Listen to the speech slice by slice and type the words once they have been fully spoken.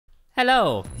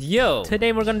Hello! Yo!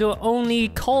 Today we're gonna do only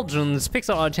Cauldron's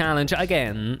pixel art challenge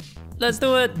again. Let's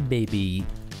do it, baby.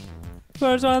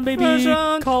 First one, baby! First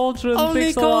one. Cauldron Only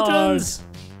pixel Cauldrons!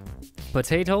 art.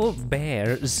 Potato,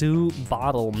 bear, zoo,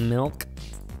 bottle, milk,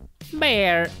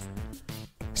 bear.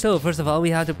 So first of all, we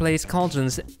have to place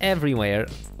cauldrons everywhere.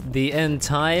 The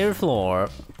entire floor.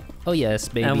 Oh yes,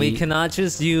 baby. And we cannot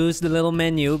just use the little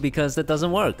menu because that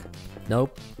doesn't work.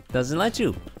 Nope. Doesn't let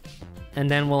you. And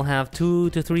then we'll have 2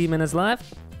 to 3 minutes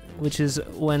left, which is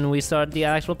when we start the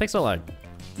actual pixel art.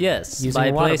 Yes, Using by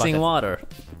a water placing bucket. water.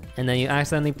 And then you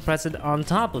accidentally press it on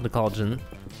top of the cauldron,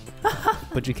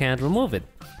 but you can't remove it.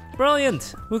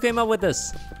 Brilliant! Who came up with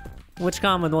this? Which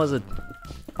comment was it?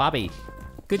 Bobby.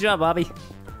 Good job, Bobby.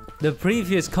 The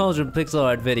previous Cauldron pixel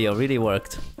art video really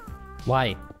worked.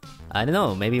 Why? I don't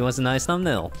know, maybe it was a nice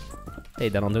thumbnail. Hey,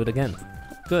 then I'll do it again.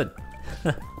 Good.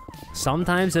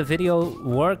 Sometimes a video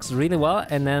works really well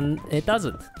and then it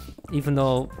doesn't. Even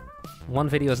though one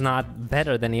video is not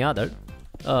better than the other.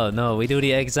 Oh no, we do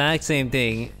the exact same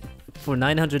thing for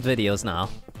 900 videos now.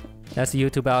 That's the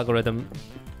YouTube algorithm.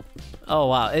 Oh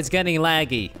wow, it's getting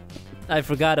laggy. I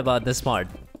forgot about this part.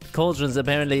 Cauldrons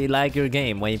apparently lag your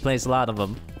game when you place a lot of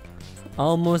them.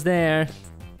 Almost there.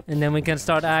 And then we can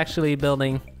start actually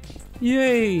building.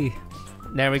 Yay!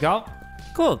 There we go.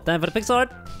 Cool, time for the pixel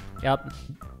art. Yep.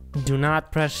 Do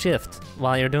not press shift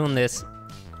while you're doing this,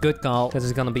 Good call. because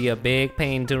it's gonna be a big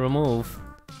pain to remove.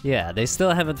 Yeah, they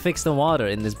still haven't fixed the water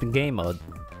in this game mode.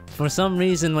 For some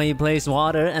reason, when you place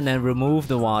water and then remove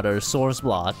the water source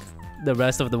block, the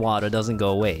rest of the water doesn't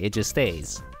go away, it just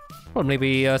stays. Or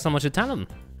maybe someone should tell them.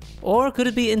 Or could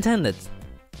it be intended?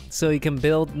 So you can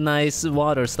build nice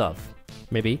water stuff.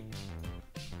 Maybe.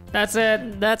 That's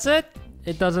it. That's it?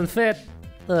 It doesn't fit.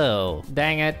 Oh,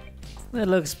 Dang it. it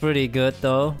looks pretty good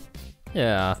though.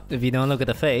 Yeah. If you don't look at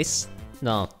the face.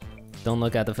 No. Don't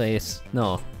look at the face.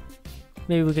 No.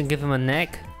 Maybe we can give him a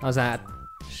neck. How's that?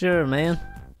 Sure, man.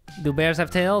 Do bears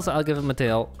have tails? I'll give him a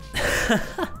tail.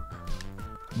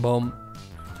 Boom.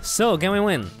 So, can we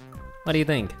win? What do you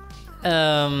think?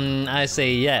 I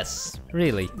say yes.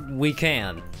 Really? We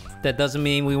can. That doesn't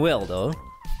mean we will though.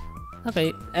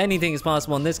 Okay. Anything is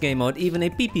possible in this game mode, even a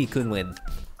pee-pee could win.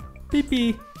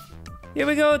 Pee-pee. Here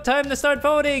we go, time to start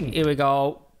voting! Here we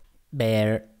go.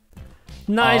 Bear.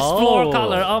 Nice floor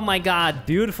color. Oh my god.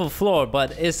 Beautiful floor,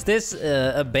 but is this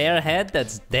a bear head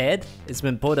that's dead? It's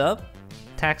been put up?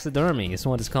 Taxidermy is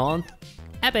what it's called.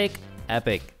 Epic.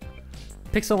 Epic.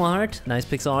 Pixel art. Nice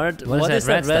pixel art. What is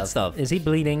that red stuff? Is he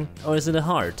bleeding? Or is it a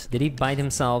heart? Did he bite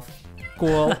himself?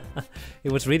 Cool. He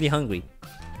was really hungry.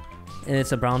 And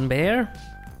it's a brown bear?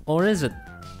 Or is it?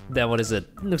 Then what is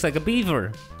it? Looks like a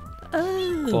beaver.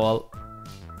 Oh. Cool.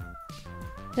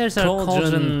 There's our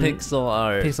Cauldron pixel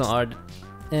art. Pixel art.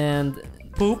 And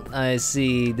poop. I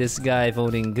see this guy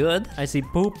voting good. I see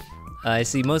poop. I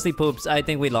see mostly poops. I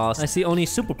think we lost. I see only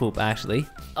super poop, actually.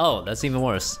 Oh, that's even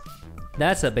worse.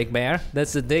 That's a big bear.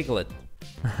 That's a diglet.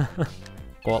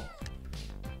 Cool.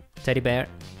 Teddy bear.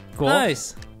 Cool.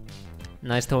 Nice.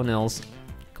 Nice toenails.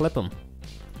 Clip them.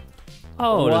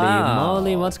 Holy Wow.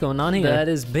 moly, what's going on here? That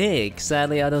is big.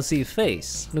 Sadly, I don't see a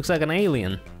face. Looks like an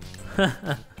alien.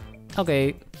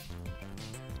 Okay.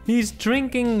 He's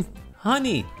drinking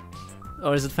Honey.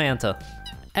 Or is it Fanta?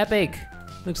 epic.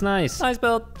 Looks nice. Nice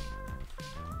build.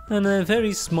 And a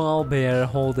very small bear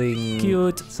holding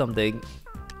Cute. something.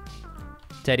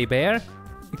 Teddy bear.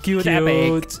 Cute, Cute.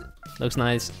 epic. Looks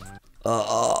nice.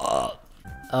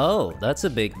 Oh, that's a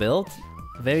big build.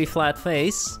 Very flat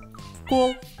face.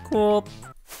 Cool. Cool.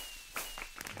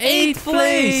 8th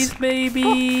place,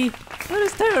 baby. That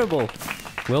is terrible.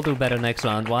 We'll do better next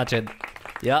round. Watch it.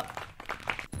 Yep.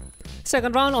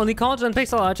 Second round, only Cauldron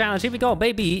pixel art challenge. Here we go,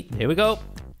 baby. Here we go.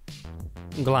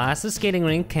 Glasses, skating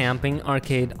rink, camping,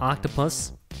 arcade,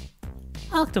 octopus.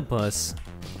 Octopus.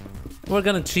 We're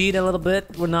gonna cheat a little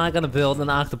bit. We're not gonna build an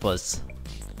octopus.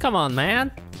 Come on,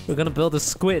 man. We're gonna build a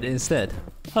squid instead.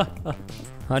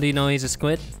 How do you know he's a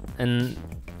squid and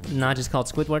not just called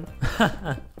Squidward?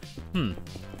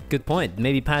 Good point.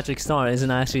 Maybe Patrick Star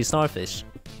isn't actually a starfish.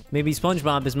 Maybe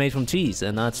SpongeBob is made from cheese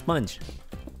and not sponge.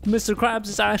 Mr. Krabs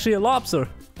is actually a lobster.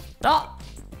 Ah!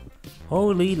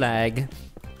 Holy lag.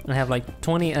 I have like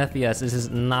 20 FPS. This is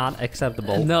not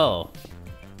acceptable. No.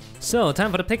 So,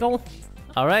 time for the pickle.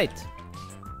 Alright.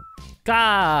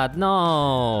 God,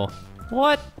 no.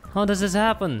 What? How does this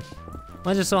happen?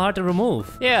 Why is it so hard to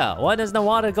remove? Yeah, why does the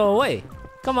water go away?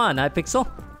 Come on, iPixel.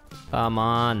 Come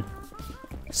on.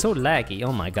 So laggy,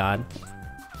 oh my god.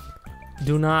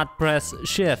 Do not press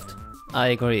shift. I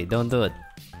agree, don't do it.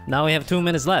 Now we have 2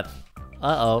 minutes left.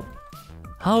 Uh-oh.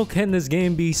 How can this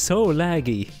game be so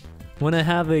laggy? when I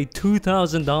have a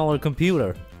 $2,000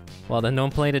 computer? Well, then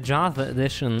don't play the Java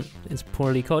edition. It's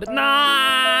poorly coded.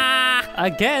 Nah!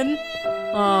 Again?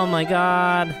 Oh my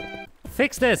god.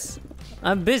 Fix this.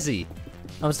 I'm busy.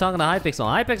 I was talking to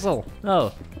Hypixel. Hypixel!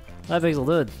 Oh, Hypixel,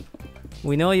 dude.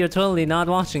 We know you're totally not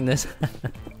watching this.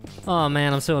 Oh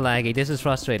man, I'm so laggy. This is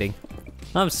frustrating.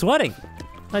 I'm sweating.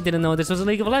 I didn't know this was a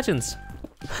League of Legends.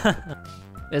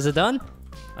 Is it done?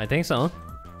 I think so.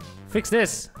 Fix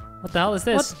this. What the hell is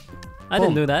this? What? I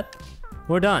didn't do that.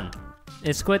 We're done.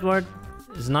 It's Squidward.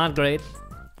 It's not great.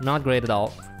 Not great at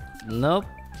all. Nope.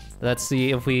 Let's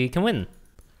see if we can win.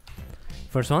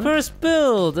 First one. First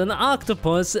build, an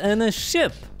octopus and a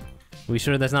ship. We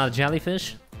sure that's not a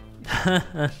jellyfish?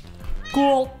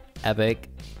 Cool. Epic.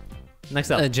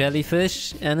 Next up. A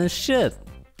jellyfish and a ship.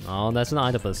 Oh, that's an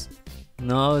octopus.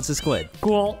 No, it's a squid.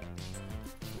 Cool.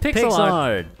 Pixel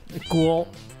art. Cool.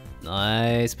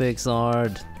 Nice pixel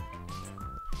art.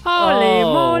 Holy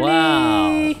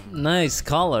moly! Wow. Nice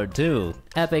color too.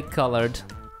 Epic colored.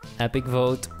 Epic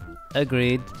vote.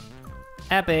 Agreed.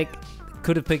 Epic.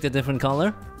 Could have picked a different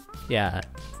color. Yeah.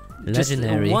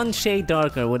 Legendary. Just one shade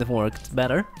darker would have worked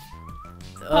better.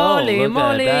 Holy look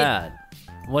moly! At that.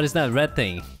 What is that red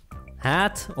thing?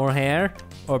 Hat or hair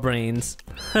or brains?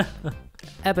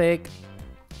 Epic.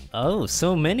 Oh,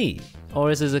 so many.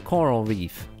 Or is this a coral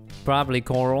reef? Probably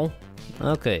coral.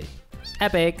 Okay.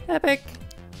 Epic. Epic.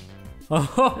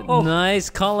 Oh. Nice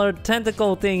colored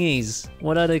tentacle thingies.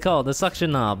 What are they called? The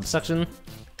suction knobs. Suction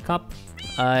cup.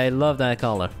 I love that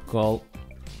color. Cool.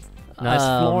 Nice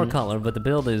floor color, but the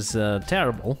build is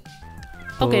terrible.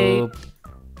 Okay.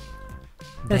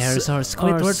 There's our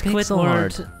Squidward pixel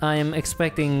art. I am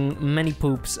expecting many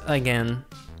poops again.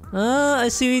 I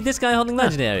see this guy holding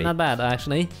legendary. Not bad,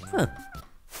 actually. Huh.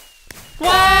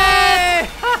 What?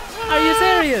 Are you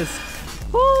serious?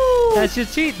 Woo! That's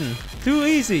just cheating. Too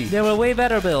easy. There were way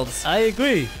better builds. I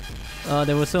agree.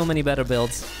 There were so many better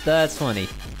builds. That's funny.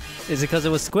 Is it because it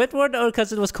was Squidward or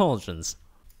because it was Cauldrons?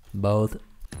 Both.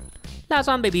 Last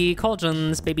one, baby.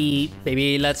 Cauldrons, baby.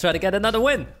 Baby, let's try to get another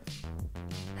win.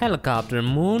 Helicopter,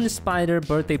 moon, spider,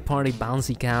 birthday party,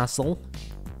 bouncy castle.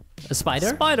 A spider?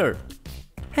 Spider.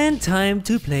 And time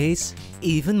to place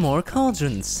even more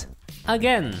cauldrons.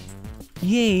 Again.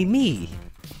 Yay me.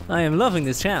 I am loving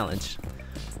this challenge.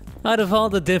 Out of all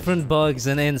the different bugs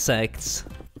and insects,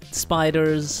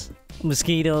 spiders,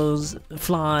 mosquitoes,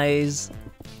 flies,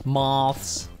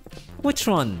 moths, which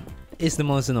one is the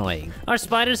most annoying? Are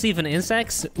spiders even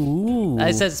insects? Ooh.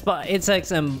 I said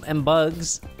insects and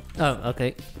bugs. Oh,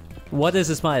 okay. What is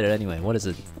a spider anyway? What is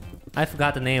it? I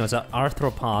forgot the name. It's an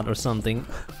arthropod or something.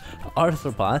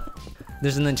 Arthropod?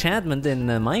 There's an enchantment in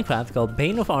Minecraft called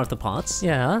Bane of Arthropods.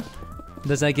 Yeah.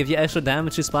 Does that give you extra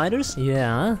damage to spiders?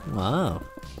 Yeah. Wow.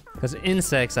 Because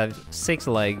insects have 6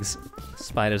 legs.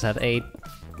 Spiders have 8.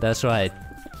 That's right.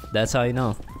 That's how you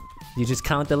know. You just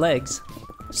count the legs.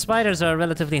 Spiders are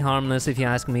relatively harmless if you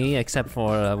ask me, except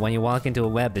for when you walk into a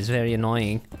web, it's very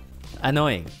annoying.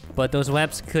 Annoying. But those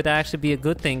webs could actually be a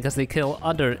good thing because they kill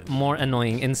other more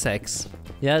annoying insects.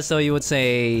 Yeah, so you would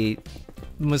say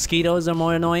mosquitoes are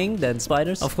more annoying than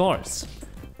spiders? Of course.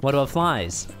 What about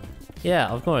flies? Yeah,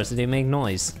 of course, they make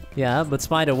noise. Yeah, but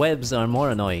spider webs are more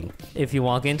annoying. If you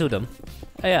walk into them.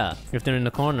 Yeah. If they're in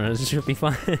the corner, it should be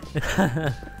fine.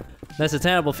 That's a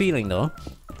terrible feeling though.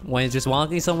 When you're just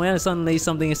walking somewhere and suddenly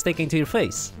something is sticking to your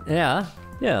face. Yeah.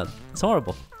 Yeah, it's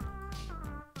horrible.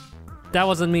 That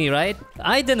wasn't me, right?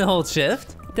 I didn't hold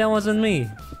shift. That wasn't me.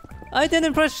 I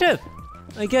didn't press shift.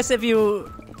 I guess if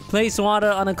you place water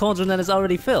on a cauldron that is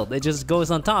already filled, it just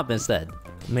goes on top instead.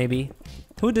 Maybe.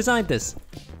 Who designed this?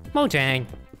 Mojang.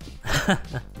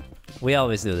 We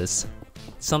always do this.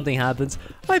 Something happens.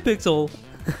 Hypixel.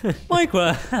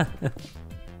 Minecraft.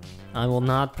 I will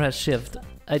not press shift.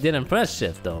 I didn't press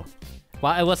shift though.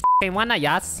 Well, it was f***ing one,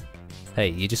 yes. Hey,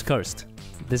 you just cursed.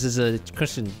 This is a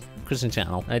Christian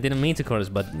channel. I didn't mean to curse,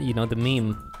 but you know the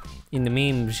meme. In the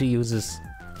meme, she uses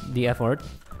the F word.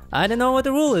 I don't know what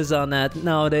the rule is on that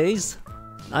nowadays.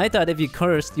 I thought if you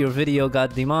cursed, your video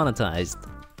got demonetized.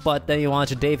 But then you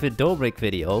watch a David Dobrik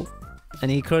video,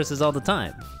 and he curses all the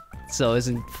time. So is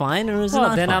it fine or is it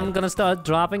not then fine? I'm gonna start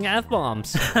dropping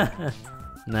F-bombs.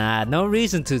 Nah, no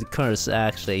reason to curse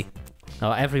actually.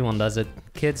 Oh, everyone does it,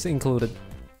 kids included.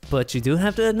 But you do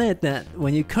have to admit that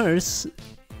when you curse,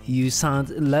 you sound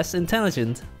less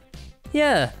intelligent.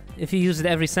 Yeah, if you use it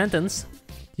every sentence.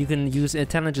 You can use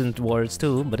intelligent words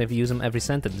too, but if you use them every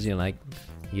sentence,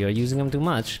 you're using them too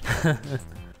much.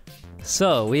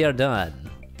 So, we are done.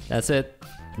 That's it.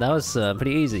 That was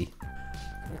pretty easy.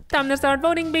 Time to start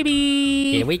voting,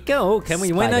 baby! Here we go. Can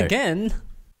we win Spider. again?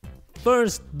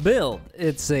 first build,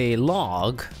 it's a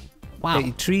log,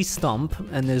 a tree stump,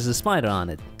 and there's a spider on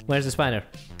it. Where's the spider?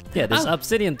 Yeah, this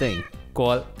obsidian thing.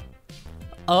 Cool.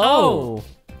 Oh!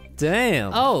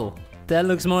 Damn. Oh! That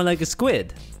looks more like a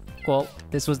squid. Cool.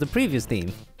 This was the previous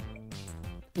theme.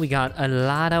 We got a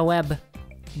lot of web.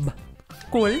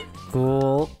 Cool.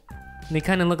 Cool. They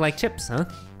kind of look like chips, huh?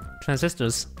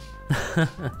 Transistors.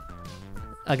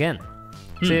 Again.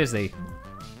 Seriously.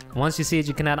 Once you see it,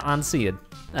 you cannot unsee it.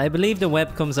 I believe the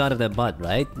web comes out of their butt,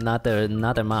 right? Not their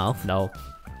mouth. No.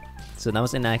 So that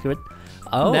was inaccurate.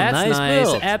 Oh, that's nice.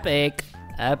 Build. Epic.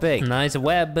 Epic. Nice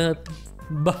web.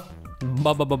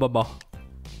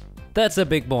 That's a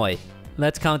big boy.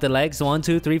 Let's count the legs. 1,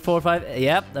 2, 3, 4, 5.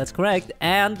 Yep, that's correct.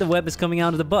 And the web is coming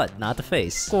out of the butt, not the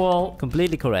face. Cool.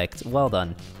 Completely correct. Well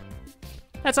done.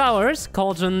 That's ours.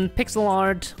 Cauldron pixel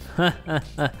art.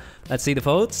 Let's see the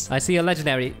votes. I see a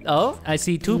legendary. Oh, I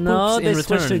see 2 poops no, in this was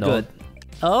return. too good.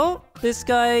 Oh, this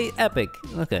guy epic.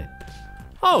 Okay.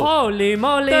 Oh, holy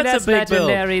moly! That's a big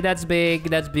legendary. That's big.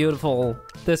 That's beautiful.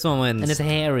 This one wins. And it's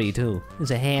hairy too.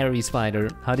 It's a hairy spider.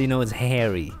 How do you know it's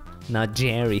hairy, not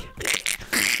Jerry?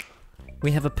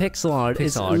 We have a pixel art.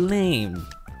 It's lame.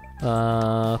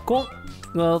 Cool.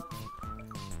 Well,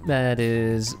 that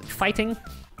is fighting.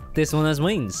 This one has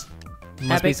wings.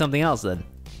 Must be something else then.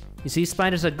 You see,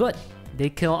 spiders are good. They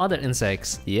kill other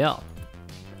insects. Yeah.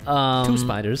 2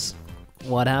 spiders.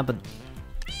 What happened?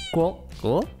 Cool.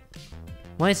 Cool.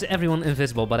 Why is everyone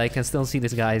invisible, but I can still see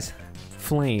this guy's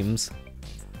flames?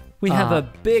 We have a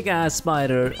big ass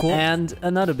spider cool. and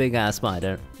another big ass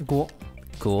spider. Cool.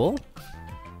 Cool.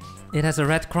 It has a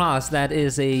red cross. That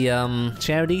is a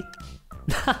charity.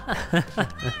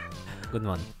 Good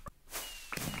one.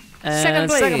 And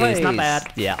second place. Not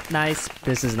bad. Yeah. Nice.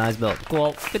 This is a nice build.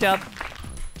 Cool. Good job.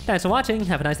 Thanks for watching.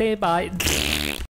 Have a nice day. Bye.